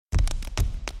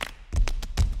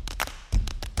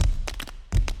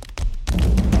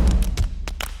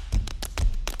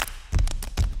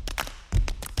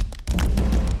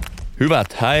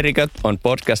Hyvät häiriköt on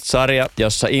podcast-sarja,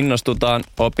 jossa innostutaan,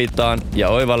 opitaan ja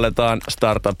oivalletaan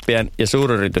startuppien ja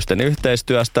suuryritysten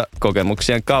yhteistyöstä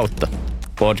kokemuksien kautta.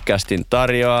 Podcastin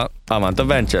tarjoaa Avanto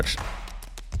Ventures.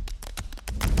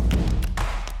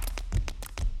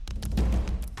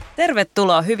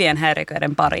 Tervetuloa hyvien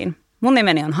häiriköiden pariin. Mun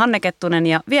nimeni on Hanne Kettunen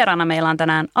ja vieraana meillä on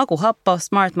tänään Aku Happo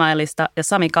SmartMilesta ja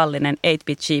Sami Kallinen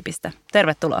 8-Bit Cheapistä.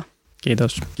 Tervetuloa.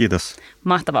 Kiitos. Kiitos.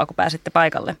 Mahtavaa, kun pääsitte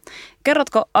paikalle.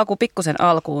 Kerrotko Aku pikkusen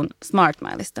alkuun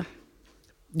SmartMilesta?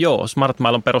 Joo,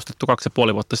 SmartMile on perustettu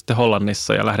 2,5 vuotta sitten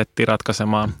Hollannissa ja lähdettiin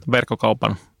ratkaisemaan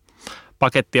verkkokaupan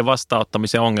pakettien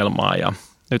vastaanottamisen ongelmaa. Ja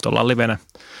nyt ollaan livenä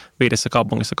 5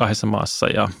 kaupungissa 2 maassa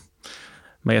ja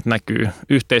meidät näkyy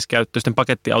yhteiskäyttöisten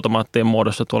pakettiautomaattien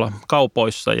muodossa tuolla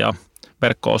kaupoissa ja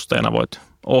verkko-ostajana voit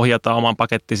ohjata oman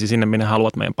pakettisi sinne, minne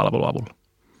haluat meidän palvelun avulla.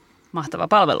 Mahtava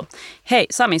palvelu. Hei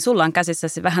Sami, sulla on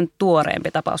käsissäsi vähän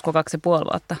tuoreempi tapaus kuin 2,5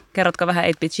 vuotta. Kerrotko vähän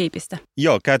 8-Bit Cheapistä?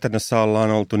 Joo, käytännössä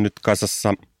ollaan oltu nyt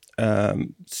kasassa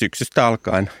syksystä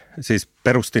alkaen. Siis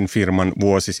perustin firman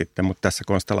vuosi sitten, mutta tässä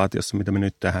konstellaatiossa, mitä me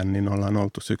nyt tehdään, niin ollaan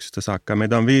oltu syksystä saakka.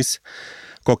 Meitä on 5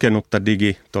 kokenutta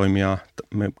digitoimijaa.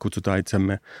 Me kutsutaan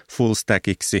itsemme full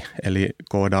stackiksi, eli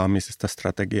koodaamisesta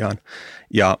strategiaan.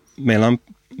 Ja meillä on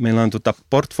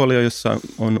portfolio, jossa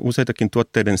on useitakin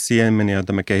tuotteiden siemeniä,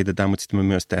 joita me kehitetään, mutta sitten me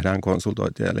myös tehdään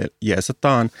konsultointia. Eli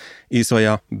jeesataan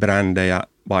isoja brändejä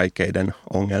vaikeiden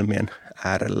ongelmien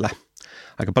äärellä.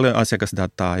 Aika paljon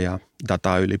asiakasdataa ja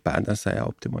dataa ylipäätänsä ja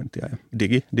optimointia ja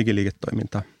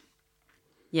digiliiketoimintaa.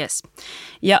 Yes.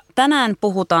 Ja tänään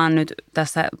puhutaan nyt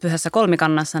tässä pyhässä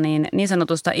kolmikannassa niin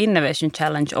sanotusta Innovation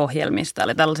Challenge-ohjelmista,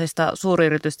 eli tällaisista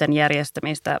suuryritysten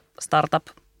järjestämistä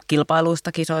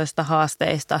startup-kilpailuista, kisoista,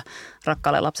 haasteista.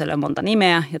 Rakkaalle lapselle on monta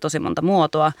nimeä ja tosi monta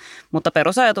muotoa, mutta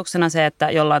perusajatuksena se,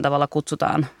 että jollain tavalla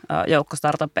kutsutaan joukko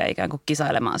startuppeja ikään kuin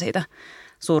kisailemaan siitä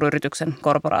suuryrityksen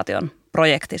korporaation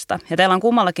projektista. Ja teillä on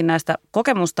kummallakin näistä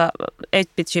kokemusta.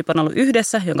 8-Bit Cheap on ollut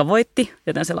yhdessä, jonka voitti,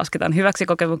 joten se lasketaan hyväksi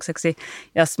kokemukseksi.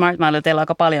 Ja SmartMile teillä on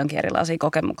aika paljonkin erilaisia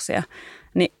kokemuksia.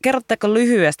 Niin kerrotteko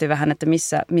lyhyesti vähän, että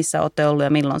missä olette ollut ja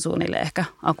milloin suunnilleen ehkä,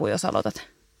 Aku, jos aloitat?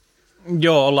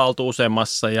 Joo, ollaan oltu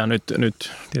useammassa ja nyt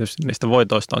tietysti niistä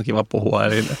voitoista on kiva puhua.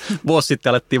 Eli vuosi sitten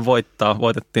alettiin voittaa.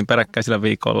 Voitettiin peräkkäisillä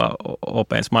viikolla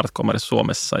Open Smart Commerce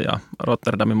Suomessa ja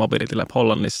Rotterdamin Mobility Lab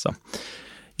Hollannissa.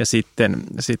 Ja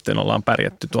sitten ollaan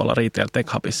pärjätty tuolla Retail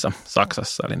Tech Hubissa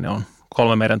Saksassa, eli ne on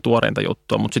 3 meidän tuoreinta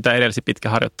juttua, mutta sitä edelsi pitkä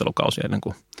harjoittelukausi ennen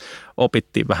kuin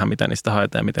opittiin vähän, mitä niistä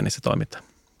haetaan ja miten niissä toimitaan.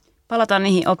 Palataan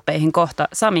niihin oppeihin kohta.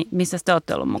 Sami, missä te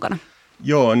olette ollut mukana?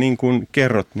 Joo, niin kuin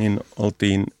kerrot, niin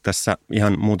oltiin tässä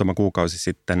ihan muutama kuukausi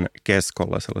sitten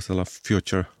Keskolla sellaisella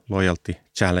Future Loyalty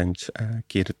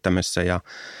Challenge-kiihdyttämössä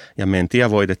ja mentiin ja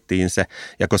voitettiin se.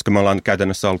 Ja koska me ollaan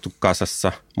käytännössä oltu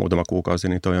kasassa muutama kuukausi,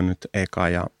 niin toi on nyt eka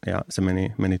ja se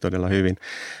meni todella hyvin.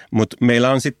 Mutta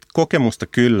meillä on sitten kokemusta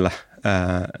kyllä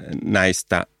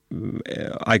näistä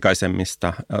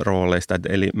aikaisemmista rooleista.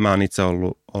 Eli mä oon itse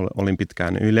olin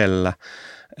pitkään Ylellä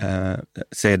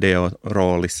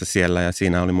CDO-roolissa siellä ja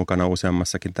siinä oli mukana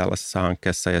useammassakin tällaisessa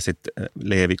hankkeessa ja sitten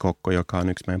Leevi Kokko, joka on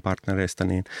yksi meidän partnereista,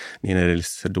 niin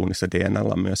edellisessä duunissa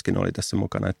DNAlla myöskin oli tässä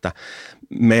mukana, että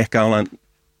me ehkä ollaan,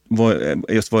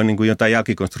 jos voi niin kuin jotain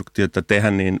jälkikonstruktiota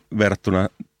tehdä, niin verrattuna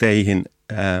teihin,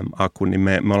 Aku, niin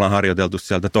me ollaan harjoiteltu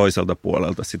sieltä toiselta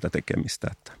puolelta sitä tekemistä,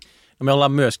 että me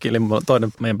ollaan myöskin, eli toinen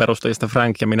meidän perustajista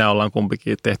Frank ja minä ollaan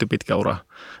kumpikin tehty pitkä ura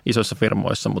isoissa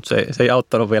firmoissa, mutta se ei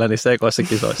auttanut vielä niissä ekoissa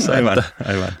kisoissa. Aivan.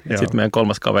 Sitten meidän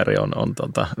 3. kaveri on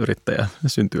yrittäjä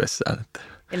syntyessään.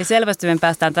 Eli selvästi me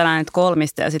päästään tänään nyt 3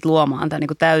 ja sitten luomaan tämän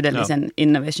niin täydellisen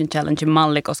Innovation Challengein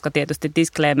malli, koska tietysti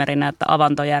disclaimerina, että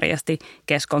Avanto järjesti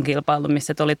Keskon kilpailun,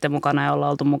 missä te olitte mukana ja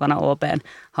ollaan oltu mukana OPn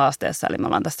haasteessa. Eli me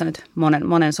ollaan tässä nyt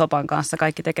monen sopan kanssa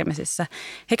kaikki tekemisissä.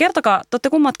 Hei, kertokaa, te olette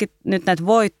kummatkin nyt näitä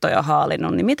voittoja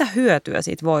haalinnut, niin mitä hyötyä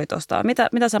siitä voitosta on?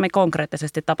 Mitä Sami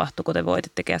konkreettisesti tapahtui, kun te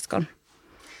voititte Keskon?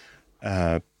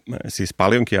 Siis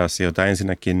paljonkin asioita.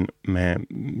 Ensinnäkin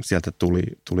sieltä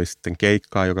tuli sitten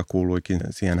keikkaa, joka kuuluikin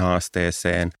siihen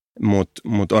haasteeseen.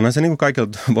 Mutta onhan se niin kuin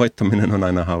kaikilta voittaminen on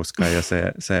aina hauskaa ja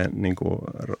se niin kuin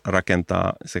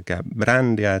rakentaa sekä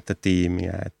brändiä että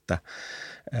tiimiä. Että,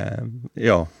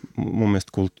 mun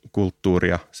mielestä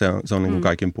kulttuuria, se on niin kuin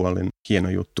kaikin puolin hieno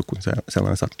juttu, kun se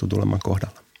sellainen sattuu tulemaan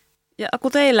kohdalla. Ja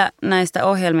kun teillä näistä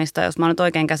ohjelmista, jos mä oon nyt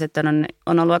oikein käsittänyt, niin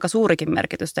on ollut aika suurikin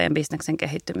merkitys teidän bisneksen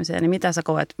kehittymiseen, niin mitä sä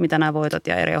koet, mitä nämä voitot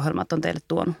ja eri ohjelmat on teille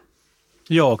tuonut?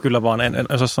 Joo, kyllä vaan. En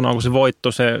osaa sanoa, onko se voitto,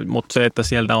 mutta se, että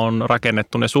sieltä on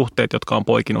rakennettu ne suhteet, jotka on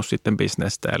poikinut sitten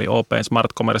bisnestä. Eli Open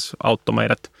Smart Commerce auttoi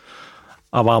meidät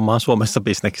avaamaan Suomessa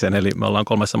bisneksen, eli me ollaan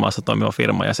 3 maassa toimiva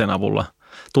firma ja sen avulla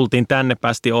tultiin tänne,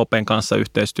 päästiin Open kanssa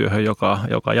yhteistyöhön,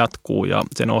 joka jatkuu ja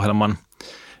sen ohjelman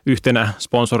yhtenä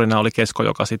sponsorina oli Kesko,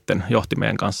 joka sitten johti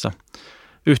meidän kanssa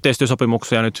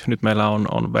yhteistyösopimuksia. Nyt meillä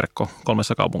on verkko 3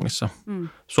 kaupungissa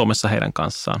Suomessa heidän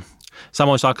kanssaan.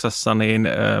 Samoin Saksassa niin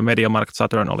MediaMarkt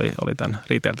Saturn oli tämän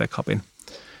Retail Tech Hubin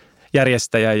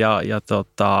järjestäjä ja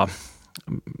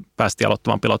päästiin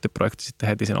aloittamaan pilottiprojekti sitten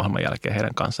heti sen ohjelman jälkeen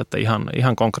heidän kanssa, että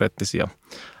ihan konkreettisia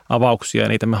avauksia ja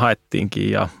niitä me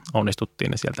haettiinkin ja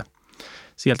onnistuttiin ne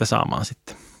sieltä saamaan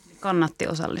sitten. Kannatti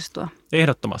osallistua.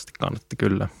 Ehdottomasti kannatti,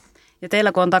 kyllä. Ja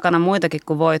teillä kun on takana muitakin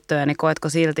kuin voittoja, niin koetko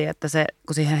silti, että se,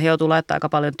 kun siihen joutuu laittaa aika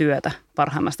paljon työtä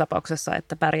parhaimmassa tapauksessa,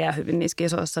 että pärjää hyvin niissä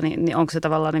kisoissa, niin onko se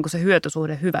tavallaan niin kuin se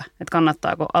hyötysuhde hyvä? Että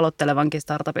kannattaako aloittelevankin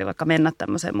startupin vaikka mennä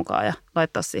tämmöiseen mukaan ja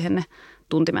laittaa siihen ne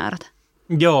tuntimäärät?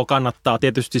 Joo, kannattaa.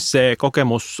 Tietysti se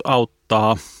kokemus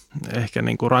auttaa ehkä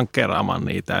niin kuin rankkeeraamaan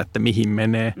niitä, että mihin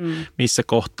menee, missä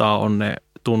kohtaa on ne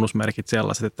tunnusmerkit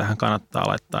sellaiset, että tähän kannattaa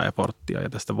laittaa efforttia ja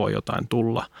tästä voi jotain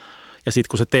tulla. Ja sitten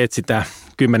kun sä teet sitä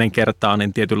 10 kertaa,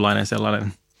 niin tietynlainen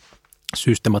sellainen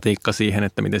systematiikka siihen,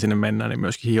 että miten sinne mennään, niin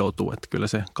myöskin hioutuu. Että kyllä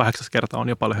se 8. kerta on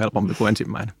jo paljon helpompi kuin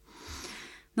ensimmäinen.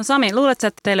 No Sami, luuletko,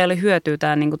 että teille oli hyötyä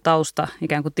tämä niin kuin tausta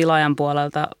ikään kuin tilaajan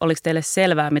puolelta? Oliko teille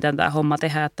selvää, miten tämä homma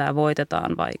tehdään, että tämä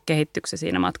voitetaan vai kehittyykö se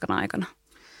siinä matkan aikana?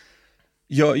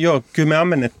 Joo, kyllä me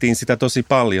ammennettiin sitä tosi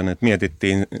paljon, että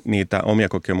mietittiin niitä omia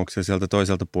kokemuksia sieltä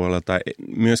toiselta puolelta.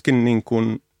 Myöskin niin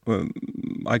kuin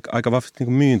aika vahvasti niin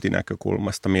kuin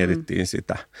myyntinäkökulmasta mietittiin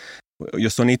sitä.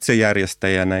 Jos on itse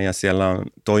järjestäjänä ja siellä on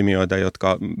toimijoita,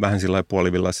 jotka vähän sillä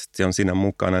puolivillaisesti on siinä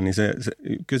mukana, niin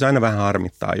kyllä se aina vähän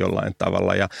harmittaa jollain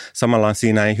tavalla. Ja samalla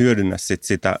siinä ei hyödynnä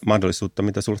sitä mahdollisuutta,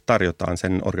 mitä sulle tarjotaan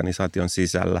sen organisaation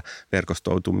sisällä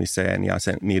verkostoutumiseen ja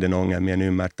niiden ongelmien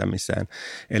ymmärtämiseen.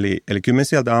 Eli kyllä me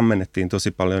sieltä ammennettiin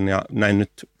tosi paljon ja näin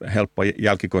nyt helppo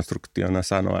jälkikonstruktiona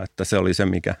sanoa, että se oli se,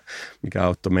 mikä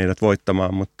auttoi meidät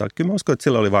voittamaan. Mutta kyllä mä uskon, että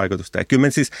sillä oli vaikutusta. Ja kyllä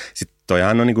me siis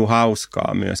toihan on niin kuin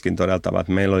hauskaa myöskin todella tavalla,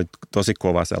 että meillä oli tosi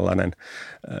kova sellainen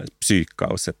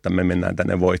psyykkaus, että me mennään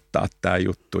tänne voittaa tämä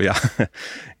juttu. Ja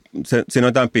siinä on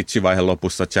jotain pitchivaihe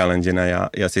lopussa challengena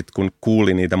ja sitten kun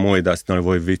kuuli niitä muita, sitten oli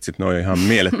voi vitsit, ne on ihan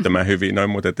mielettömän hyviä,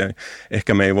 mutta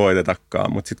ehkä me ei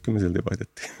voitetakaan, mutta sitten kyllä me silti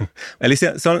voitettiin. Eli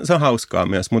se on hauskaa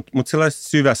myös, mutta sellainen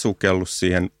syvä sukellus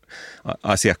siihen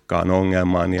asiakkaan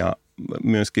ongelmaan ja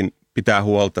myöskin pitää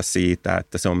huolta siitä,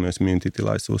 että se on myös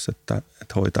myyntitilaisuus, että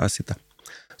hoitaa sitä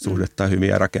suhdetta hyvin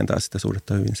ja rakentaa sitä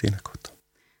suhdetta hyvin siinä kohtaa.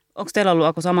 Onko teillä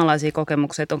ollut samanlaisia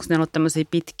kokemuksia, että onko ne ollut tämmöisiä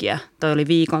pitkiä? Toi oli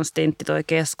viikon stintti, toi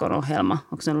Keskon ohjelma.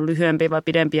 Onko ne ollut lyhyempiä vai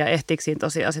pidempiä? Ehtiikö siinä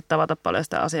tosiaan sitten tavata paljon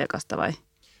sitä asiakasta vai?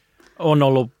 On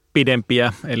ollut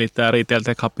pidempiä, eli tämä Retail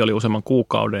Tech Hub oli useamman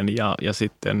kuukauden ja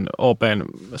sitten Open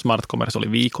Smart Commerce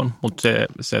oli viikon, mutta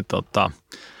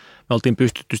me oltiin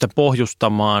pystytty sitä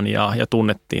pohjustamaan ja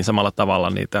tunnettiin samalla tavalla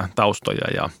niitä taustoja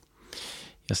ja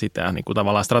sitä niin kuin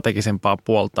tavallaan strategisempaa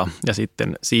puolta. Ja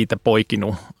sitten siitä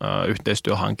poikinut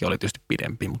yhteistyöhanke oli tietysti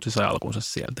pidempi, mutta se sai alkunsa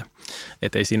sieltä.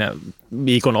 Että ei siinä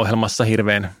viikon ohjelmassa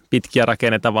hirveän pitkiä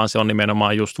rakenneta, vaan se on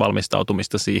nimenomaan just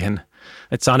valmistautumista siihen,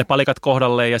 että saa ne palikat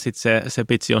kohdalleen ja sitten se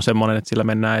pitsi on semmoinen, että sillä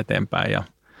mennään eteenpäin ja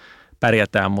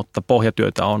pärjätään. Mutta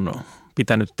pohjatyötä on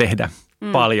pitänyt tehdä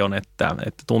paljon, että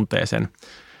tuntee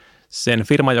sen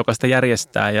firman, joka sitä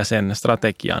järjestää ja sen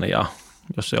strategian ja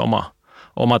jos se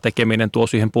oma tekeminen tuo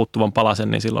siihen puuttuvan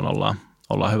palasen, niin silloin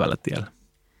ollaan hyvällä tiellä.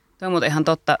 Tuo on muuten ihan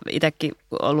totta. Itsekin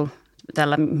ollut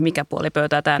tällä, mikä puoli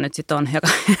pöytää tämä nyt sitten on,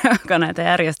 joka näitä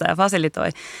järjestää ja fasilitoi,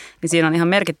 niin siinä on ihan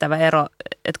merkittävä ero,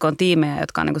 että kun on tiimejä,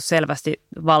 jotka on niin kuin selvästi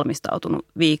valmistautunut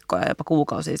viikkoja, jopa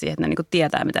kuukausia siihen, että ne niin kuin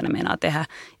tietää, mitä ne meinaa tehdä,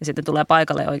 ja sitten tulee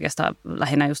paikalle oikeastaan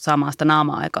lähinnä just saamaan sitä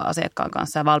naama-aikaa asiakkaan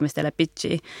kanssa ja valmistelee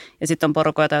pitchiä. Ja sitten on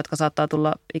porukoita, jotka saattaa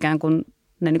tulla ikään kuin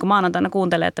ne niin kuin maanantaina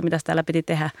kuuntelee, että mitä täällä piti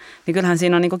tehdä, niin kyllähän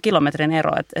siinä on niin kuin kilometrin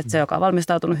ero, että se, joka on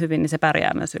valmistautunut hyvin, niin se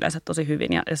pärjää myös yleensä tosi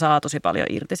hyvin ja saa tosi paljon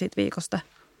irti siitä viikosta.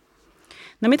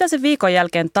 No mitä se viikon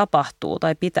jälkeen tapahtuu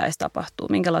tai pitäisi tapahtua?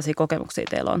 Minkälaisia kokemuksia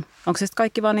teillä on? Onko se sitten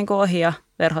kaikki vaan niin kuin ohi ja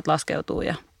verhot laskeutuu?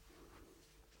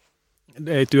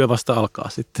 Ei, työ vasta alkaa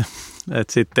sitten.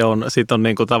 Sitten on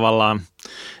niin kuin tavallaan,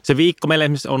 se viikko meillä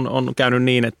esimerkiksi on käynyt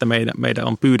niin, että meidän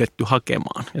on pyydetty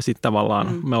hakemaan. Ja sitten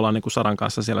tavallaan me ollaan niin kuin Saran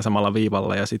kanssa siellä samalla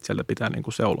viivalla ja sitten sieltä pitää niin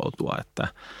kuin seuloutua.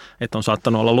 Että on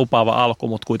saattanut olla lupaava alku,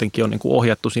 mutta kuitenkin on niin kuin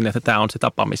ohjattu sinne, että tämä on se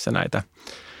tapa, missä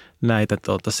näitä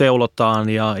seulotaan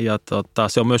ja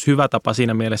se on myös hyvä tapa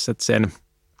siinä mielessä, että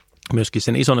myöskin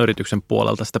sen ison yrityksen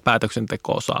puolelta sitä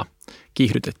päätöksentekoa saa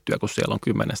kiihdytettyä, kun siellä on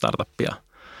 10 startuppia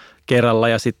kerralla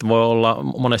ja sitten voi olla,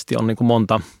 monesti on niin kuin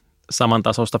monta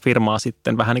samantasoista firmaa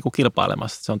sitten vähän niin kuin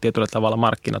kilpailemassa. Se on tietyllä tavalla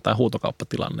markkina- tai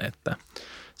huutokauppatilanne, että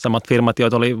samat firmat,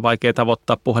 joita oli vaikea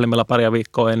tavoittaa puhelimella paria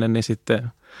viikkoa ennen, niin sitten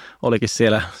olikin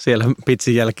siellä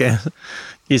pitsin jälkeen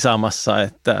kisaamassa.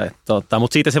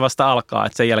 Mutta siitä se vasta alkaa,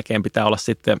 että sen jälkeen pitää olla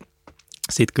sitten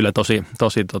kyllä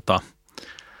tosi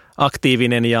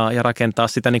aktiivinen ja rakentaa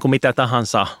sitä niin kuin mitä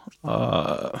tahansa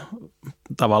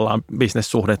tavallaan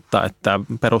bisnessuhdetta, että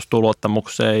perustuu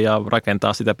luottamukseen ja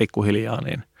rakentaa sitä pikkuhiljaa,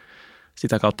 niin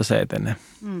sitä kautta se etenee.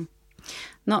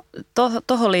 No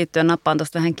tuohon liittyen nappaan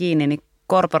tuosta vähän kiinni, niin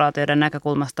korporaatioiden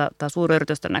näkökulmasta tai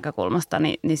suuryritysten näkökulmasta,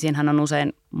 niin siinähän on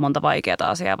usein monta vaikeaa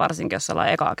asiaa, varsinkin jos ollaan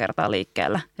ekaa kertaa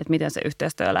liikkeellä, että miten se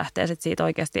yhteistyö lähtee sitten siitä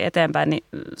oikeasti eteenpäin. Niin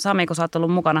Sami, kun sä oot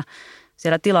ollut mukana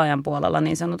siellä tilaajan puolella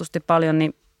niin sanotusti paljon,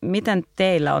 niin miten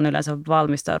teillä on yleensä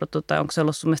valmistauduttu tai onko se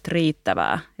ollut sun mielestä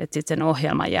riittävää, että sitten sen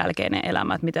ohjelman jälkeinen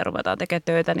elämä, että miten ruvetaan tekemään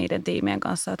töitä niiden tiimien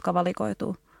kanssa, jotka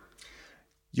valikoituu?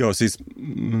 Joo, siis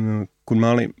kun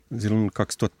mä olin silloin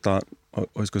 2000,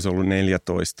 olisiko se ollut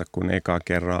 14, kun ekaa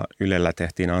kerran Ylellä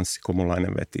tehtiin, Anssi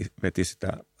Kumulainen veti sitä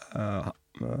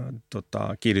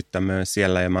kiihdyttämöä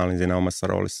siellä ja mä olin siinä omassa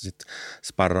roolissa sitten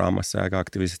sparraamassa ja aika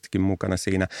aktiivisestikin mukana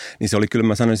siinä. Niin se oli kyllä,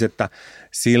 mä sanoisin, että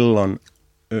silloin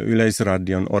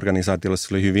Yleisradion organisaatiolla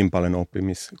oli hyvin paljon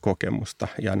oppimiskokemusta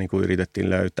ja niin kuin yritettiin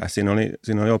löytää. Siinä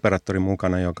oli operaattori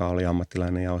mukana, joka oli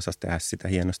ammattilainen ja osasi tehdä sitä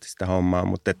hienosti sitä hommaa,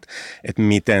 mutta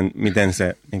miten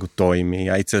se niin kuin toimii.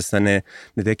 Ja itse asiassa ne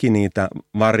teki niitä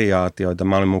variaatioita.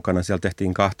 Mä olin mukana, siellä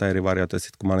tehtiin 2 eri variaatiota.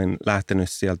 Sitten kun mä olin lähtenyt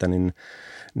sieltä, niin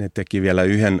ne teki vielä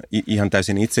yhden ihan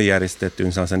täysin itse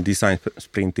järjestetyn sellaisen design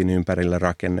sprintin ympärille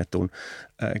rakennetun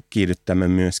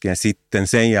kiihdyttämön myöskin. Ja sitten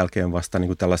sen jälkeen vasta niin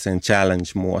kuin tällaiseen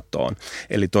challenge-muotoon.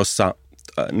 Eli tuossa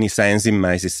niissä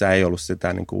ensimmäisissä ei ollut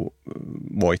sitä niin kuin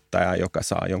voittajaa, joka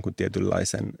saa jonkun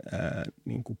tietynlaisen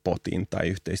niin kuin potin tai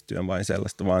yhteistyön vai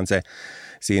sellaista, vaan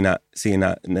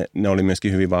siinä ne oli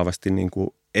myöskin hyvin vahvasti niin kuin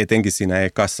etenkin siinä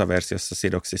kassaversiossa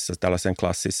sidoksissa tällaisen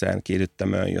klassiseen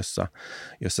kiihdyttämöön,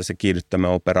 jossa se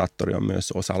kiihdyttämöoperaattori on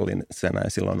myös osallisena ja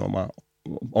silloin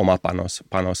oma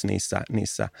panos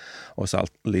niissä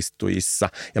osallistujissa.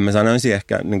 Ja mä sanoisin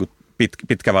ehkä niin kuin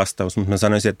pitkä vastaus, mutta mä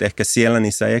sanoisin, että ehkä siellä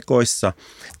niissä ekoissa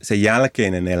se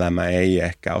jälkeinen elämä ei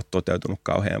ehkä ole toteutunut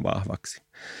kauhean vahvaksi.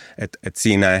 Et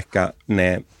siinä ehkä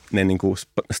ne niin kuin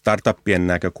startuppien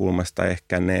näkökulmasta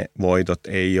ehkä ne voitot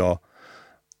ei ole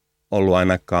ollut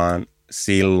ainakaan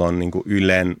silloin niin kuin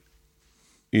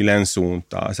Ylen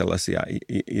suuntaa sellaisia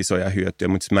isoja hyötyjä,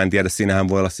 mutta mä en tiedä, siinähän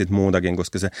voi olla sitten muutakin,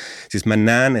 koska siis mä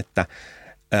näen, että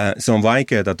se on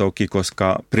vaikeaa toki,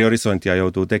 koska priorisointia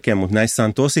joutuu tekemään, mutta näissä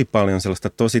on tosi paljon sellaista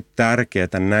tosi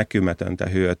tärkeää näkymätöntä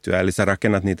hyötyä. Eli sä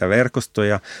rakennat niitä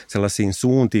verkostoja sellaisiin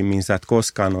suuntiin, mihin sä et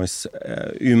koskaan olisi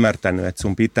ymmärtänyt, että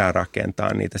sun pitää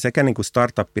rakentaa niitä sekä niin kuin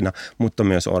startuppina, mutta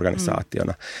myös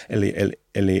organisaationa.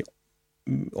 Eli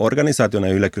organisaationa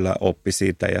Yle kyllä oppi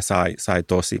siitä ja sai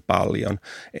tosi paljon.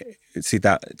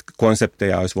 Sitä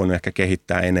konsepteja olisi voinut ehkä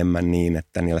kehittää enemmän niin,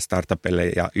 että niillä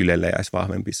startupeille ja Ylelle jäisi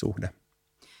vahvempi suhde.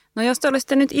 No jos te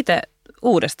olisitte nyt itse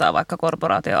uudestaan vaikka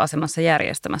korporaatioasemassa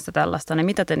järjestämässä tällaista,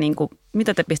 niin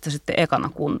mitä te pistäisitte ekana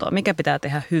kuntoon? Mikä pitää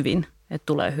tehdä hyvin, että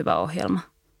tulee hyvä ohjelma?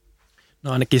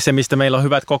 No ainakin se, mistä meillä on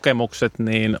hyvät kokemukset,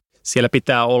 niin siellä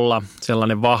pitää olla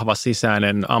sellainen vahva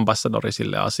sisäinen ambassadori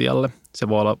sille asialle. Se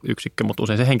voi olla yksikkö, mutta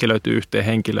usein se henkilöityy yhteen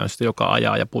henkilöön, joka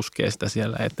ajaa ja puskee sitä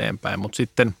siellä eteenpäin. Mutta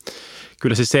sitten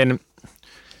kyllä se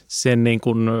sen niin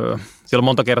kuin, siellä on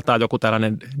monta kertaa joku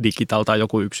tällainen digital tai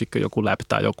joku yksikkö, joku lab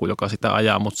tai joku, joka sitä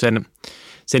ajaa, mutta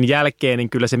sen jälkeen niin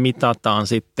kyllä se mitataan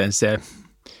sitten se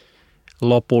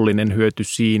lopullinen hyöty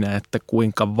siinä, että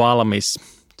kuinka valmis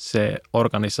se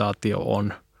organisaatio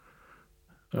on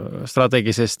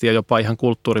strategisesti ja jopa ihan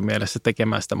kulttuurimielessä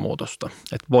tekemään sitä muutosta.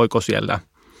 Että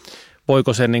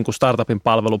voiko sen niin kuin startupin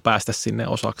palvelu päästä sinne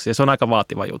osaksi. Ja se on aika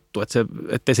vaativa juttu,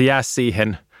 ettei se jää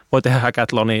siihen. Voi tehdä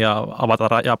hackathlonia ja avata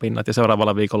rajapinnat ja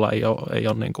seuraavalla viikolla ei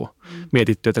ole niin kuin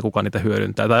mietitty, että kuka niitä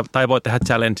hyödyntää. Tai voi tehdä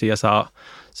challenge ja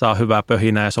saa hyvää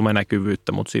pöhinää ja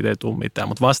somenäkyvyyttä, mutta siitä ei tule mitään.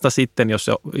 Mutta vasta sitten, jos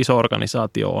se iso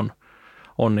organisaatio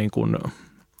on niin kuin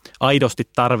aidosti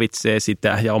tarvitsee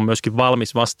sitä ja on myöskin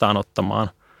valmis vastaanottamaan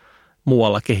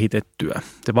muualla kehitettyä.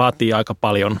 Se vaatii aika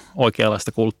paljon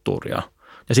oikeanlaista kulttuuria.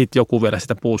 Ja sitten joku vielä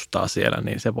sitä boostaa siellä,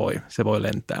 niin se voi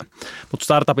lentää. Mutta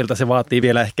startupilta se vaatii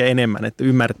vielä ehkä enemmän, että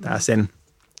ymmärtää sen.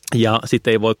 Ja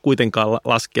sitten ei voi kuitenkaan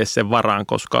laskea sen varaan,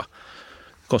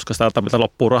 koska startupilta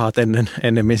loppuu rahat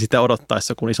ennemmin sitä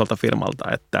odottaessa kuin isolta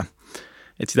firmalta. Että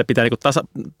sitä pitää niinku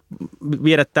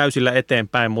viedä täysillä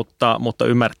eteenpäin, mutta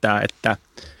ymmärtää, että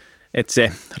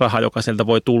se raha, joka sieltä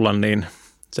voi tulla, niin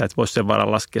sä et voi sen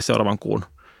varaan laskea seuraavan kuun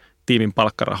tiimin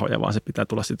palkkarahoja, vaan se pitää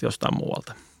tulla sitten jostain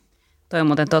muualta. Toi on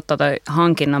muuten totta, toi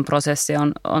hankinnan prosessi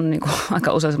on niin kuin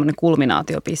aika usein semmoinen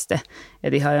kulminaatiopiste,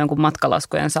 että ihan jonkun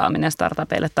matkalaskujen saaminen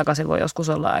startupeille takaisin voi joskus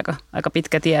olla aika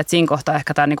pitkä tie, että siinä kohtaa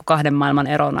ehkä tämä niin kuin kahden maailman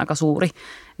ero on aika suuri,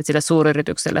 että sille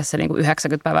suuryritykselle se niin kuin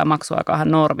 90 päivää maksuaikaa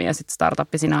on normi ja sitten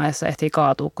startuppi siinä ajassa ehtii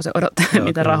kaatua, kun se odottaa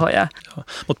niitä rahoja.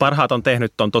 Mutta parhaat on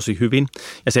tehnyt ton tosi hyvin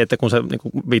ja se, että kun sä niin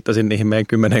kuin viittasin niihin meidän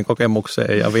 10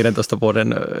 kokemukseen ja 15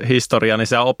 vuoden historiaan, niin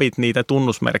sä opit niitä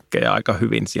tunnusmerkkejä aika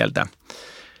hyvin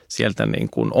sieltä niin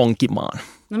kuin onkimaan.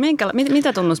 No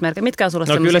mitä tunnusmerkkejä? Mitkä on sulle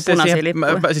sellaisia punaisia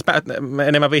lippuja? Siis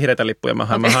enemmän vihreitä lippuja. Mä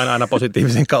haen aina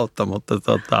positiivisen kautta, mutta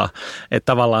että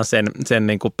tavallaan sen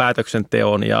niin kuin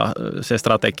päätöksenteon ja se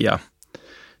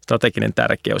strateginen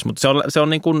tärkeys. Mutta se on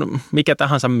niin kuin mikä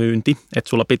tahansa myynti, että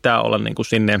sulla pitää olla niin kuin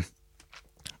sinne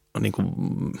niin kuin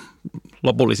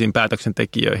lopullisiin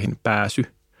päätöksentekijöihin pääsy.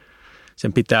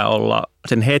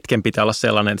 Sen hetken pitää olla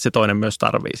sellainen, että se toinen myös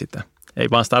tarvii sitä. Ei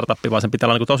vaan startuppi, vaan sen pitää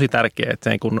olla niin kuin tosi tärkeää, että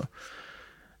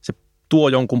se tuo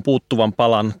jonkun puuttuvan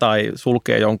palan tai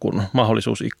sulkee jonkun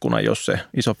mahdollisuusikkunan, jos se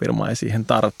iso firma ei siihen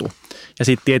tartu. Ja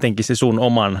sitten tietenkin se sun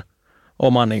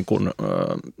oman niin kuin,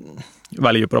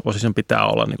 value proposition pitää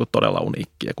olla niin kuin todella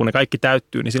uniikki. Ja kun ne kaikki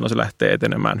täyttyy, niin silloin se lähtee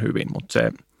etenemään hyvin, mutta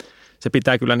se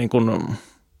pitää kyllä niin kuin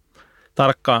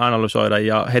tarkkaan analysoida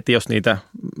ja heti jos niitä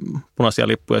punaisia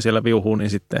lippuja siellä viuhuu, niin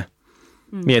sitten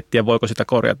miettiä, voiko sitä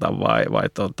korjata vai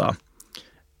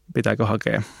pitääkö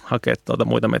hakea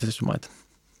muita metsästysmaita.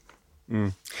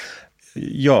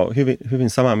 Joo, hyvin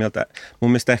samaa mieltä.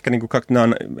 Mun mielestä ehkä nämä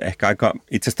on ehkä aika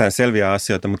itsestään selviä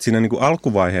asioita, mutta siinä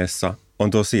alkuvaiheessa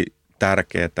on tosi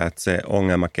tärkeää, että se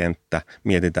ongelmakenttä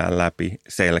mietitään läpi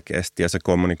selkeästi ja se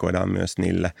kommunikoidaan myös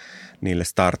niille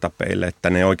startupeille, että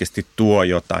ne oikeasti tuo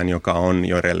jotain, joka on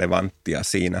jo relevanttia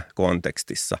siinä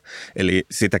kontekstissa. Eli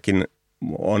sitäkin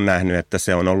on nähnyt, että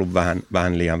se on ollut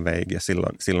vähän liian veik ja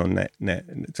silloin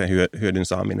se hyödyn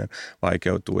saaminen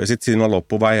vaikeutuu. Ja sitten siinä on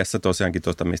loppuvaiheessa tosiaankin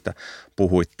mistä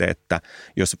puhuitte, että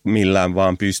jos millään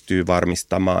vaan pystyy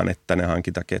varmistamaan, että ne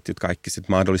hankintaketjut kaikki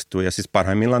sitten mahdollistuu. Ja siis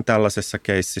parhaimmillaan tällaisessa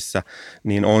keississä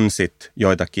niin on sitten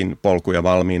joitakin polkuja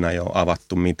valmiina jo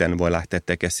avattu, miten voi lähteä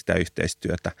tekemään sitä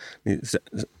yhteistyötä. Niin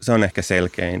se on ehkä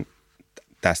selkein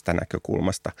tästä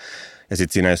näkökulmasta. Ja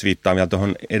sitten siinä, jos viittaa vielä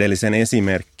tuohon edelliseen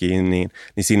esimerkkiin, niin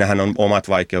siinähän on omat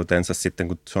vaikeutensa sitten,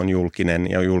 kun se on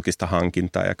julkinen ja julkista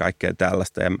hankintaa ja kaikkea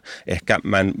tällaista. Ja ehkä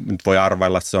mä en nyt voi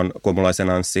arvailla, että se on Komulaisen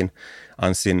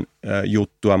Anssin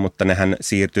juttua, mutta nehän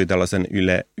siirtyi tällaisen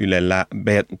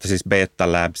siis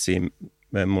Beta Labsiin.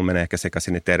 Mulla menee ehkä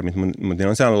sekaisin ne termit, mutta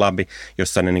on sellainen labi,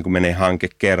 jossa ne niin kuin menee hanke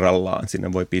kerrallaan.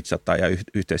 Sinne voi pitchata ja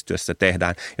yhteistyössä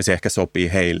tehdään. Ja se ehkä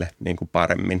sopii heille niin kuin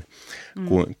paremmin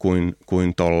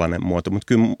kuin tollainen muoto. Mutta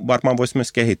kyllä varmaan voisi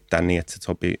myös kehittää niin, että se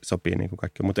sopii niin kuin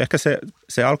kaikki. Mutta ehkä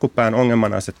se alkupään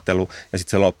ongelmanasettelu ja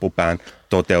sitten se loppupään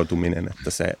toteutuminen,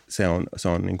 että se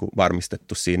on niin kuin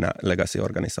varmistettu siinä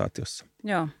legacy-organisaatiossa.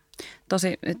 Joo.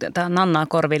 Tosi, tämä nannaa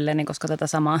korvilleni, koska tätä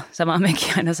samaa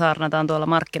mekin aina saarnataan tuolla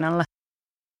markkinalla.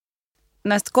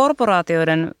 Näistä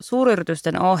korporaatioiden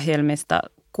suuryritysten ohjelmista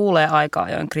kuulee aika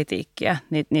ajoin kritiikkiä.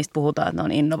 Niistä puhutaan, että ne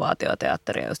on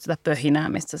innovaatioteatteria, just sitä pöhinää,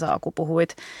 mistä sä Aku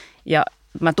puhuit. Ja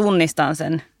mä tunnistan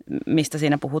sen, mistä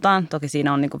siinä puhutaan. Toki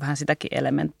siinä on niin kuin vähän sitäkin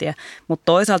elementtiä. Mutta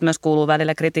toisaalta myös kuuluu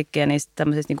välillä kritiikkiä niistä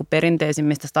tämmöisistä niin kuin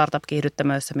perinteisimmistä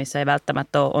startup-kiihdyttämöissä, missä ei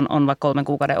välttämättä ole, on vaikka 3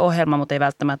 kuukauden ohjelma, mutta ei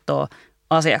välttämättä ole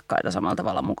asiakkaita samalla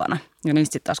tavalla mukana. Ja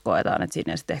niistä sitten taas koetaan, että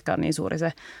siinä sitten ehkä on niin suuri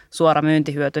se suora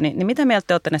myyntihyöty. Niin mitä mieltä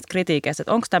te olette näistä kritiikeistä,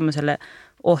 että onko tämmöiselle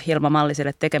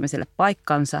ohjelmamalliselle tekemiselle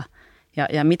paikkansa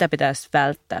ja mitä pitäisi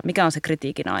välttää? Mikä on se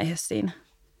kritiikin aihe siinä?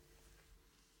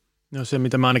 No se,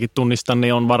 mitä mä ainakin tunnistan,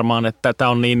 niin on varmaan, että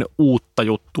tämä on niin uutta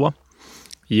juttua.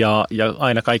 Ja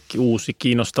aina kaikki uusi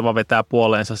kiinnostava vetää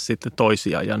puoleensa sitten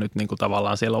toisia ja nyt niin kuin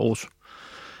tavallaan siellä on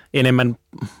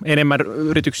enemmän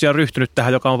yrityksiä on ryhtynyt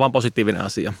tähän, joka on vain positiivinen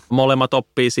asia. Molemmat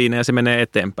oppii siinä ja se menee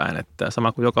eteenpäin. Että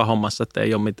sama kuin joka hommassa, että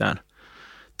ei ole mitään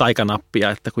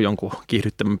taikanappia, että kun jonkun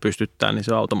kiihdyttämön pystyttää, niin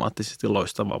se on automaattisesti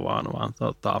loistava, vaan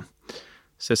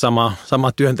se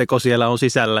sama työnteko siellä on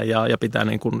sisällä ja pitää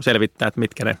niin kuin selvittää, että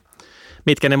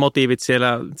mitkä ne motiivit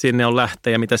sinne on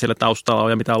lähteä ja mitä siellä taustalla on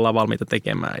ja mitä ollaan valmiita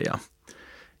tekemään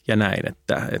ja näin.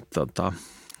 Että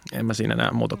en mä siinä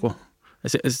näe muuta kuin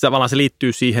tavallaan se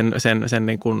liittyy siihen sen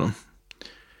niin kuin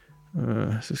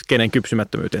skenen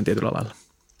kypsymättömyyteen tietyllä lailla.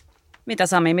 Mitä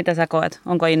Sami, mitä sä koet?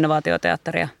 Onko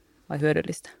innovaatioteatteria vai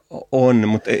hyödyllistä? On,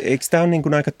 mutta eikö tämä ole niin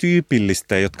kuin aika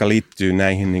tyypillistä, jotka liittyy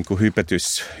näihin niin kuin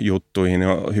hypetysjuttuihin?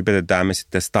 Hypetetään me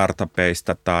sitten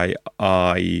startupeista tai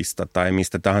AIsta tai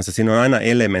mistä tahansa. Siinä on aina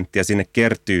elementtiä, sinne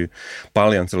kertyy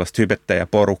paljon sellaista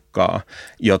hypettäjäporukkaa,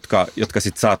 jotka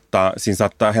sitten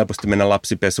saattaa helposti mennä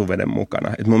lapsi pesuveden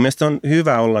mukana. Et mun mielestä on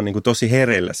hyvä olla niin kuin tosi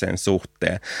hereillä sen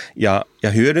suhteen ja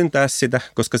hyödyntää sitä,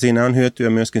 koska siinä on hyötyä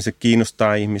myöskin, se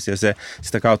kiinnostaa ihmisiä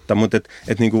sitä kautta, mutta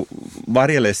et niin kuin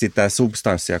varjelee sitä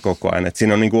substanssia koko ajan, että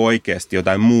siinä on niin kuin oikeasti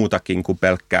jotain muutakin kuin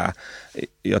pelkkää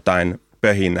jotain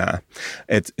pöhinää.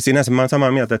 Et sinänsä mä oon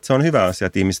samaa mieltä, että se on hyvä asia,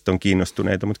 että ihmiset on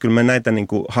kiinnostuneita, mutta kyllä me näitä niin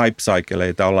kuin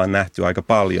hype-cycleita ollaan nähty aika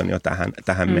paljon jo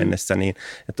tähän mennessä, niin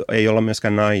että ei olla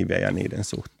myöskään naiveja niiden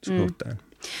suhteen.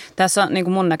 Tässä on niin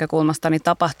kuin mun näkökulmastani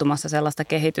tapahtumassa sellaista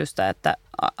kehitystä, että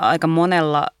aika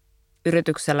monella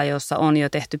yrityksellä, jossa on jo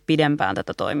tehty pidempään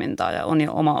tätä toimintaa ja on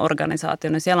jo oma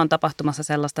organisaatio, niin siellä on tapahtumassa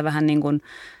sellaista vähän niin kuin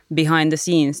behind the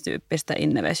scenes-tyyppistä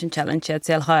Innovation Challengea, että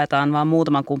siellä haetaan vaan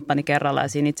muutama kumppani kerralla ja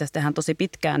siinä itse asiassa tehdään tosi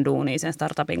pitkään duunia sen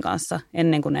startupin kanssa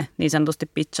ennen kuin ne niin sanotusti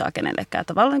pitchaa kenellekään.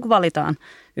 Tavallaan niin kuin valitaan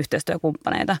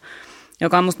yhteistyökumppaneita,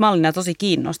 joka on musta mallina tosi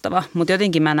kiinnostava, mutta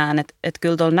jotenkin mä näen, että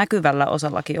kyllä tuolla näkyvällä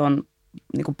osallakin on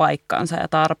niin kuin paikkaansa ja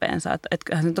tarpeensa. Että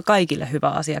kyllähän se nyt on kaikille hyvä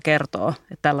asia kertoa,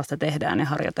 että tällaista tehdään ja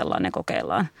harjoitellaan ja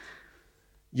kokeillaan.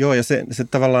 Joo, ja se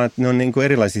tavallaan, että ne on niin kuin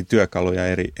erilaisia työkaluja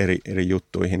eri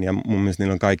juttuihin, ja mun mielestä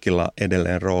niillä on kaikilla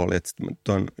edelleen rooli. Et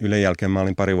tuon Ylen jälkeen mä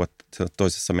olin pari vuotta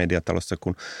toisessa mediatalossa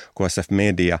kuin SF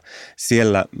Media.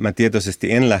 Siellä mä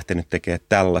tietoisesti en lähtenyt tekemään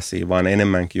tällaisia, vaan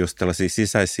enemmänkin just tällaisia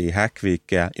sisäisiä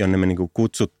hackweekkejä, jonne me niin kuin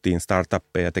kutsuttiin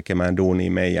startuppeja tekemään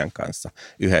duunia meidän kanssa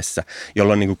yhdessä,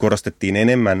 jolloin niin kuin korostettiin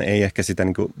enemmän, ei ehkä sitä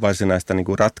niin kuin varsinaista niin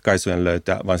kuin ratkaisujen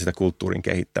löytöä, vaan sitä kulttuurin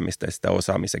kehittämistä ja sitä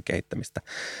osaamisen kehittämistä.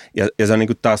 Ja se on niin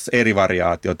kuin taas eri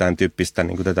variaatio tämän tyyppistä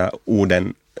niin kuin tätä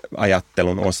uuden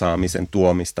ajattelun osaamisen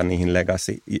tuomista niihin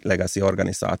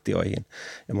legacy-organisaatioihin.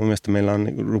 Ja mun mielestä meillä on,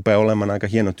 rupeaa olemaan aika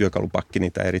hieno työkalupakki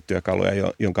niitä eri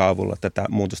työkaluja, jonka avulla tätä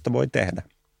muutosta voi tehdä.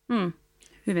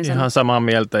 Hyvin ihan samaa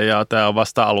mieltä, ja tämä on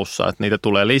vasta alussa, että niitä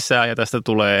tulee lisää ja tästä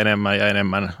tulee enemmän ja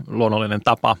enemmän luonnollinen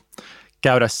tapa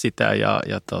käydä sitä ja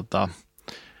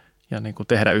niin kuin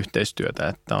tehdä yhteistyötä,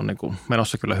 että on niin kuin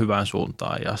menossa kyllä hyvään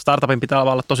suuntaan. Ja startupin pitää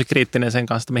olla tosi kriittinen sen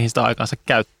kanssa, että mihin sitä aikaansa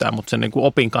käyttää, mutta sen niin kuin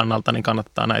opin kannalta niin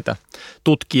kannattaa näitä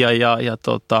tutkia ja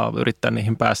yrittää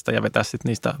niihin päästä ja vetää sitten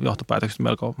niistä johtopäätöksistä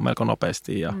melko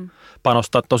nopeasti ja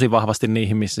panostaa tosi vahvasti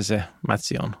niihin, missä se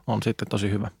mätsi on sitten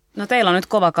tosi hyvä. No teillä on nyt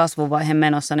kova kasvuvaihe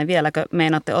menossa, niin vieläkö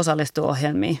meinaatte osallistua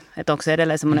ohjelmiin? Että onko se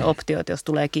edelleen semmoinen optio, että jos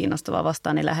tulee kiinnostavaa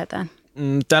vastaan, niin lähdetään?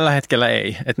 Tällä hetkellä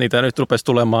ei. Että niitä nyt rupesi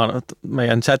tulemaan,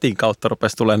 meidän chatin kautta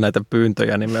rupesi tulemaan näitä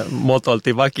pyyntöjä, niin me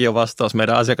muotoiltiin vakiovastaus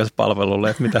meidän asiakaspalvelulle,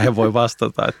 että mitä he voi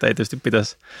vastata, että ei tietysti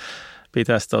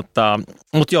pitäisi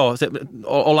mutta joo,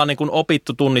 ollaan niin kuin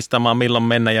opittu tunnistamaan, milloin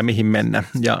mennä ja mihin mennä,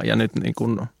 ja nyt niin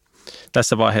kuin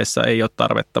tässä vaiheessa ei ole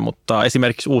tarvetta, mutta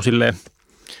esimerkiksi uusille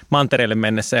mantereille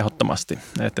mennessä ehdottomasti,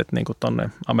 että niin kuin tuonne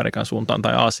Amerikan suuntaan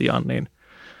tai Aasiaan, niin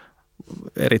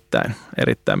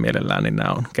erittäin mielellään, niin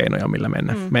nämä on keinoja, millä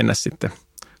mennä sitten,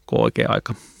 kun on oikea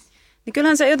aika. Niin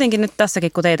kyllähän se jotenkin nyt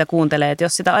tässäkin, kun teitä kuuntelee, että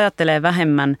jos sitä ajattelee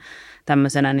vähemmän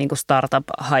tämmöisenä niin kuin startup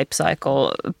hype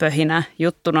cycle pöhinä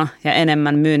juttuna ja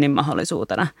enemmän myynnin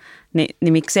mahdollisuutena,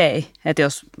 niin miksei? Että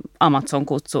jos Amazon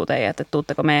kutsuu teidät, että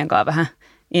tuutteko meidän kanssa vähän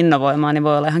innovoimaan, niin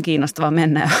voi olla ihan kiinnostavaa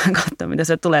mennä ja katsoa, mitä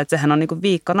se tulee. Että sehän on niin kuin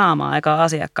viikko naamaa aikaa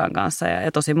asiakkaan kanssa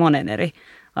ja tosi monen eri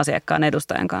asiakkaan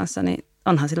edustajan kanssa, niin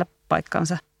onhan sillä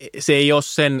paikkaansa. Se ei ole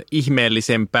sen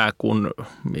ihmeellisempää kuin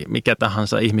mikä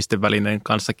tahansa ihmisten välinen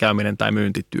kanssakäyminen tai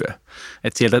myyntityö.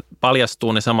 Että sieltä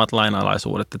paljastuu ne samat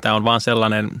lainalaisuudet. Tämä on vaan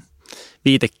sellainen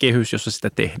viitekehys, jossa sitä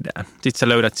tehdään. Sitten sä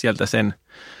löydät sieltä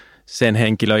sen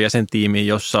henkilön ja sen tiimin,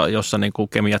 jossa niin kuin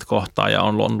kemiat kohtaa ja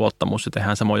on luottamus ja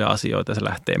tehdään samoja asioita ja se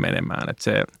lähtee menemään. Että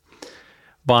se,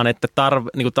 vaan että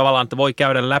niin kuin tavallaan, että voi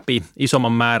käydä läpi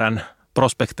isomman määrän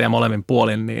prospekteja molemmin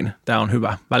puolin, niin tämä on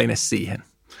hyvä väline siihen.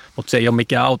 Mutta se ei ole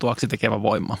mikään autuaksi tekevä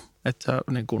voima. Että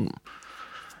niin kun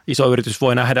iso yritys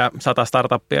voi nähdä 100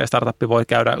 startuppia ja startuppi voi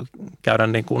käydä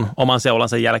niin kun oman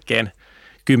seulansa jälkeen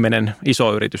 10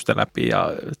 isoa yritystä läpi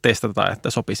ja testata, että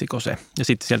sopisiko se. Ja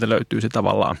sitten sieltä löytyy se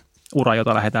tavallaan ura,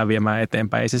 jota lähdetään viemään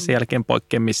eteenpäin. Ei se sen jälkeen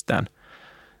poikkea mistään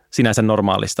sinänsä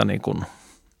normaalista niin kun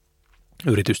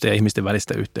yritysten ja ihmisten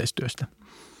välistä yhteistyöstä.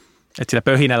 Että sillä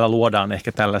pöhinällä luodaan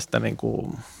ehkä tällaista niin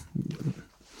kuin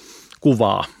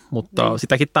kuvaa, mutta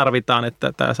sitäkin tarvitaan,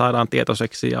 että tämä saadaan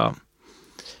tietoiseksi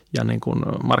ja niin kuin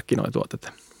markkinoitua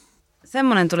tätä.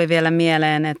 Semmoinen tuli vielä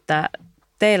mieleen, että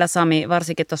teillä Sami,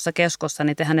 varsinkin tuossa keskossa,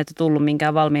 niin tehän ette tullut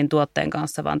minkään valmiin tuotteen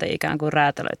kanssa, vaan te ikään kuin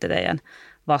räätälöitte teidän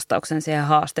vastauksen siihen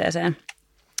haasteeseen.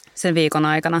 sen viikon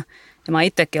aikana. Ja mä oon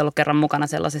itsekin ollut kerran mukana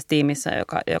sellaisessa tiimissä,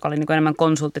 joka oli niin kuin enemmän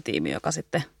konsulttitiimi, joka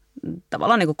sitten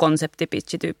tavallaan niin kuin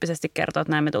konseptipitch-tyyppisesti kertoo,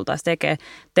 että näin me tultaisiin tekemään.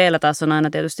 Teillä taas on aina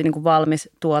tietysti niin kuin valmis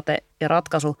tuote ja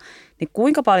ratkaisu. Niin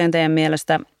kuinka paljon teidän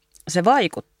mielestä se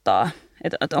vaikuttaa?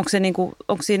 Että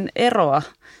onko siinä eroa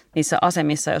niissä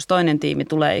asemissa, jos toinen tiimi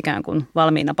tulee ikään kuin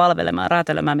valmiina palvelemaan,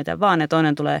 räätelemään miten vaan, ja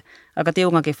toinen tulee aika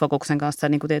tiukankin fokuksen kanssa,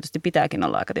 niin kuin tietysti pitääkin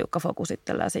olla aika tiukka fokus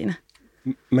itsellään siinä.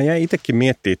 Mä jäin itsekin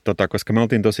miettimään koska me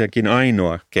oltiin tosiaankin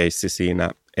ainoa keissi siinä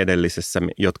edellisessä,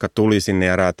 jotka tuli sinne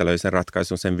ja räätälöi sen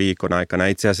ratkaisun sen viikon aikana.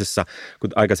 Itse asiassa, kun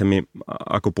aikaisemmin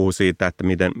Aku puhui siitä, että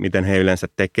miten he yleensä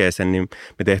tekee sen, niin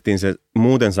me tehtiin se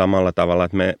muuten samalla tavalla,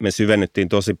 että me syvennyttiin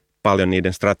tosi paljon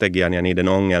niiden strategian ja niiden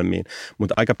ongelmiin,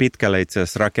 mutta aika pitkälle itse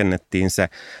asiassa rakennettiin se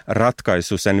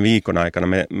ratkaisu sen viikon aikana.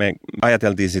 Me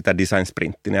ajateltiin sitä design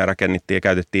sprinttinä ja rakennettiin ja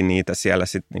käytettiin niitä siellä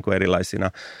sitten niinku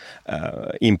erilaisina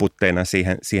inputteina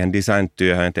siihen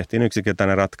design-työhön ja tehtiin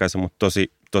yksinkertainen ratkaisu, mutta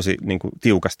tosi niinku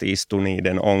tiukasti istui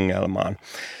niiden ongelmaan.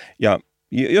 Ja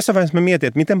jossain vaiheessa mä mietin,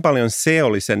 että miten paljon se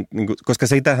oli sen, koska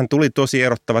siitähän tuli tosi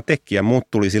erottava tekijä.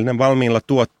 Muut tuli sille valmiilla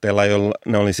tuotteilla, joilla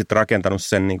ne oli sitten rakentanut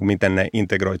sen, miten ne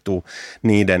integroituu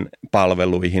niiden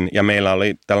palveluihin. Ja meillä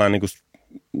oli tällainen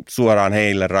suoraan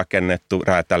heille rakennettu,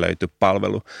 räätälöity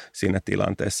palvelu siinä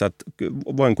tilanteessa. Että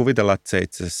voin kuvitella, että se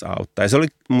itse asiassa auttaa.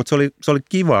 Mutta se oli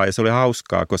kivaa ja se oli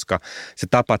hauskaa, koska se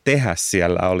tapa tehdä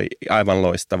siellä oli aivan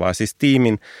loistavaa. Siis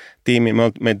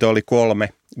meitä oli 3,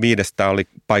 5 oli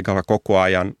paikalla koko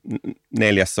ajan,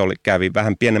 4 kävi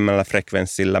vähän pienemmällä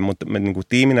frekvenssillä, mutta me niin kuin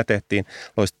tiiminä tehtiin,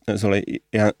 se oli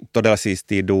ihan todella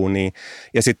siistiä duunia.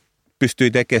 Ja sitten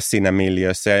pystyi tekemään siinä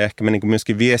miljöössä ja ehkä me niin kuin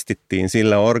myöskin viestittiin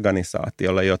sillä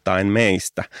organisaatiolle jotain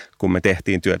meistä, kun me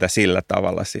tehtiin työtä sillä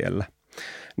tavalla siellä.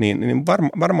 Niin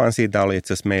varmaan siitä oli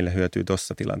itse asiassa meille hyötyä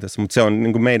tuossa tilanteessa, mutta se on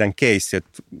niin kuin meidän keissi, että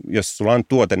jos sulla on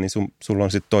tuote, niin sulla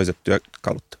on sitten toiset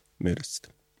työkalut myydä sitä.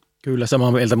 Kyllä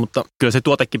samaa mieltä, mutta kyllä se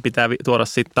tuotekin pitää tuoda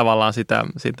sitten tavallaan sitä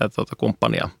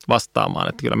kumppania vastaamaan,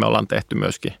 että kyllä me ollaan tehty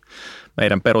myöskin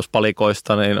meidän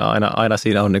peruspalikoista, niin aina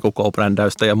siinä on niin kuin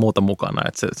co-brändäystä ja muuta mukana,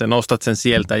 että se nostat sen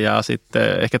sieltä ja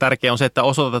sitten ehkä tärkeää on se, että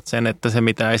osoitat sen, että se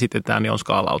mitä esitetään niin on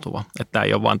skaalautuva, että tämä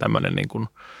ei ole vaan tämmöinen niin kuin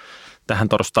tähän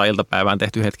torstai-iltapäivään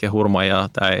tehty hetken hurma ja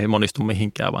tämä ei monistu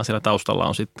mihinkään, vaan siellä taustalla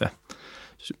on sitten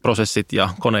prosessit ja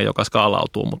kone, joka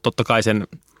skaalautuu, mutta totta kai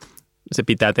se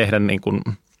pitää tehdä niin kuin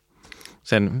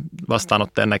sen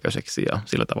vastaanottajan näköiseksi ja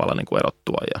sillä tavalla niin kuin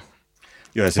erottua.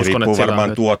 Joo, ja se riippuu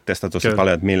varmaan tuotteesta tosi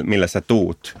paljon, että millä sä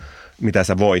tuut, mitä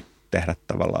sä voit tehdä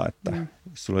tavallaan, että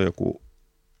jos sulla on joku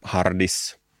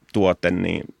hardis-tuote,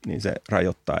 niin se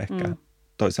rajoittaa ehkä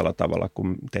toisella tavalla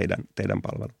kuin teidän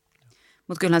palvelu.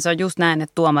 Mutta kyllähän se on just näin,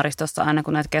 että tuomaristossa aina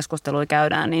kun näitä keskusteluja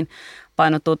käydään, niin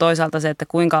painottuu toisaalta se, että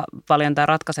kuinka paljon tämä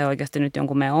ratkaisee oikeasti nyt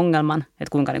jonkun meidän ongelman,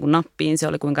 että kuinka niin kuin nappiin se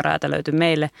oli, kuinka räätälöity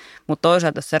meille. Mutta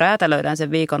toisaalta, jos se räätälöidään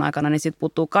sen viikon aikana, niin sitten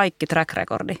puuttuu kaikki track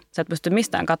recordi. Sä et pysty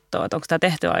mistään katsoa, että onko tämä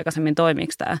tehty aikaisemmin,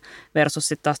 toimiiko tämä versus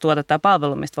sitten taas tuote tai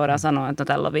palvelu, mistä voidaan sanoa, että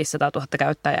tällä on 500 000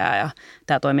 käyttäjää ja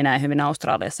tämä toimii näin hyvin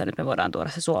Australiassa ja nyt me voidaan tuoda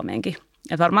se Suomeenkin.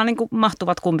 Et varmaan niin kuin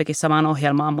mahtuvat kumpikin samaan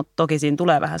ohjelmaan, mutta toki siinä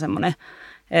tulee vähän semmoinen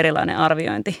erilainen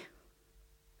arviointi.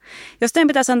 Jos teidän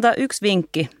pitäisi antaa yksi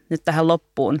vinkki nyt tähän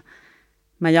loppuun,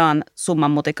 mä jaan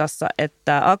summan mutikassa,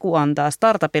 että Aku antaa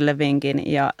startupille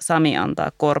vinkin ja Sami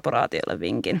antaa korporaatiolle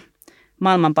vinkin.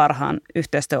 Maailman parhaan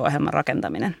yhteistyöohjelman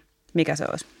rakentaminen. Mikä se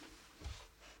olisi?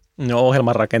 No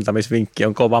ohjelman rakentamisvinkki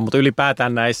on kova, mutta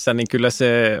ylipäätään näissä niin kyllä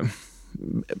se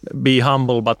be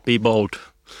humble but be bold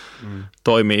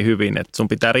toimii hyvin, että sun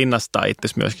pitää rinnastaa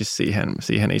itsesi myöskin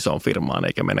siihen isoon firmaan,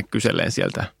 eikä mennä kyselleen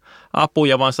sieltä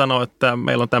apuja, vaan sanoa, että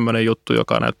meillä on tämmöinen juttu,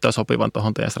 joka näyttää sopivan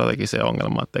tuohon teidän strategiseen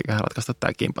ongelmaan, että eiköhän ratkaista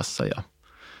tämä kimpassa ja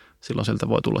silloin sieltä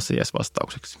voi tulla se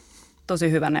yes-vastaukseksi.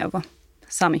 Tosi hyvä neuvo.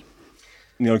 Sami.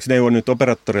 Niin oliko neuvo nyt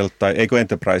operaattorilta tai eikö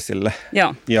Enterpriselle?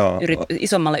 Joo.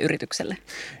 Isommalle yritykselle.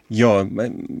 Joo,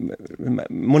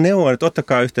 mun neuvo on, että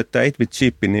ottakaa yhteyttä 8-bit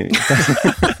chippi, niin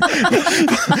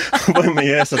voimme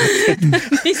jeesata.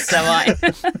 Missä vai?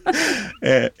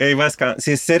 Ei vaikka,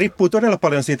 siis se riippuu todella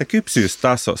paljon siitä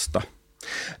kypsyystasosta.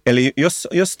 Eli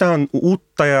jos tämä on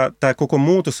uutta ja tämä koko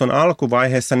muutos on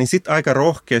alkuvaiheessa, niin sitten aika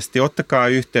rohkeasti ottakaa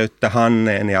yhteyttä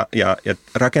Hanneen ja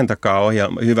rakentakaa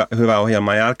hyvä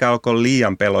ohjelma ja älkää olko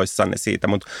liian peloissanne siitä,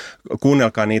 mutta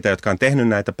kuunnelkaa niitä, jotka on tehnyt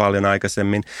näitä paljon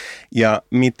aikaisemmin. Ja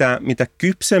mitä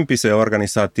kypsempi se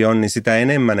organisaatio on, niin sitä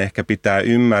enemmän ehkä pitää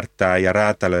ymmärtää ja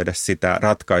räätälöidä sitä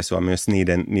ratkaisua myös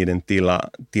niiden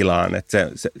tilaan.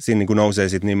 Että siinä niin kuin nousee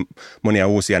sitten niin monia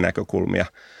uusia näkökulmia,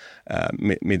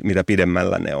 mitä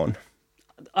pidemmällä ne on.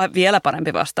 Vielä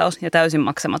parempi vastaus ja täysin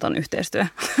maksamaton yhteistyö.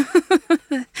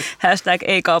 Hashtag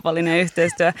ei-kaupallinen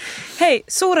yhteistyö. Hei,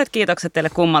 suuret kiitokset teille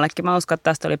kummallekin. Mä uskon, että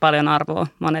tästä oli paljon arvoa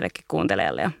monellekin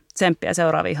kuuntelijalle ja tsemppiä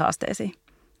seuraaviin haasteisiin.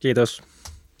 Kiitos.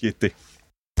 Kiitti.